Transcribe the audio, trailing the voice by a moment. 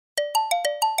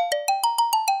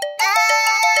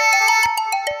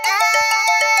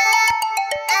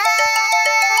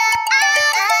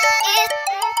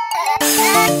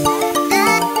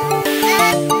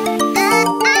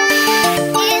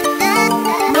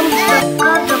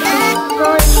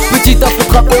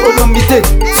ce rappeur Olomide.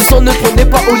 Ce son ne prenait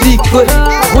pas au lit, ouais.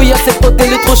 Oui, à cette potes,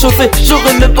 elle est trop chauffée.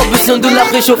 J'aurais même pas besoin de la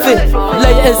réchauffer.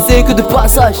 Layel LC que de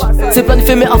passage. C'est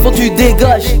planifié mais avant tu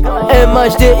dégages.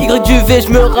 MHD, YUV, je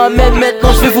me ramène.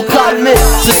 Maintenant je vais vous calmer.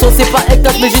 Ce son c'est pas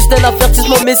hectare mais juste un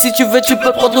avertissement. Mais si tu veux tu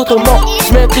peux prendre autrement.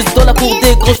 Je m'incruste dans la cour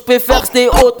des gros. Je préfère stay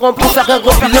autrement pour faire un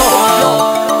gros bilan.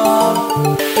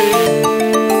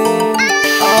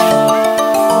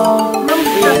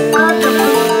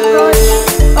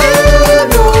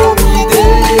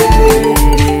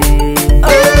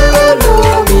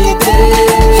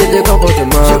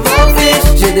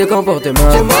 J'ai des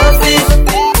comportements, je m'en fiche,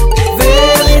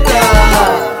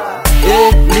 véritable.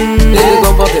 J'ai des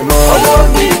comportements,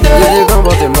 j'ai des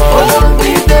comportements,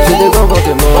 j'ai des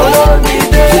comportements,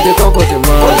 j'ai des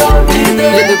comportements,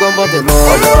 j'ai des comportements,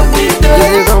 j'ai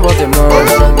des comportements,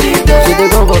 j'ai des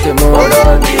comportements,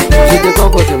 j'ai des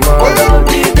comportements.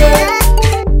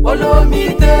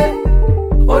 Olomide,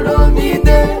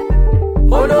 Olomide,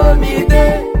 Olomide,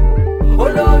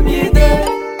 Olomide.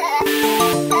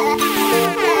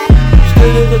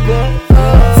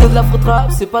 C'est de la faux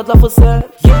trap, c'est pas de la fausse scène.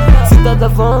 Si t'as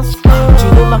d'avance, tu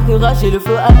remarqueras, j'ai le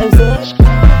feu à LC.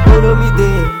 Olomide,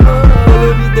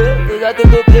 Olomide, de la tête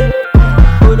aux pieds.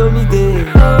 Olomide,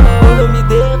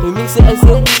 Olomide, remix et LC.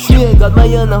 J'suis un gars de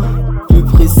Mayana, plus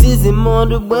précisément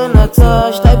de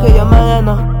Buenaventura. J't'accueille à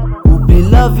Mayana. Oublie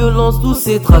la violence, tous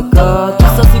ces tracas. Tout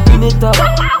ça c'est qu'une étape.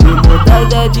 Le monde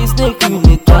d'Adi ce n'est qu'une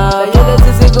étape. Y'a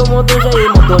les c'est comment ton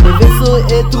jaillement dans le vaisseau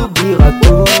et t'oublieras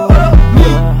tout.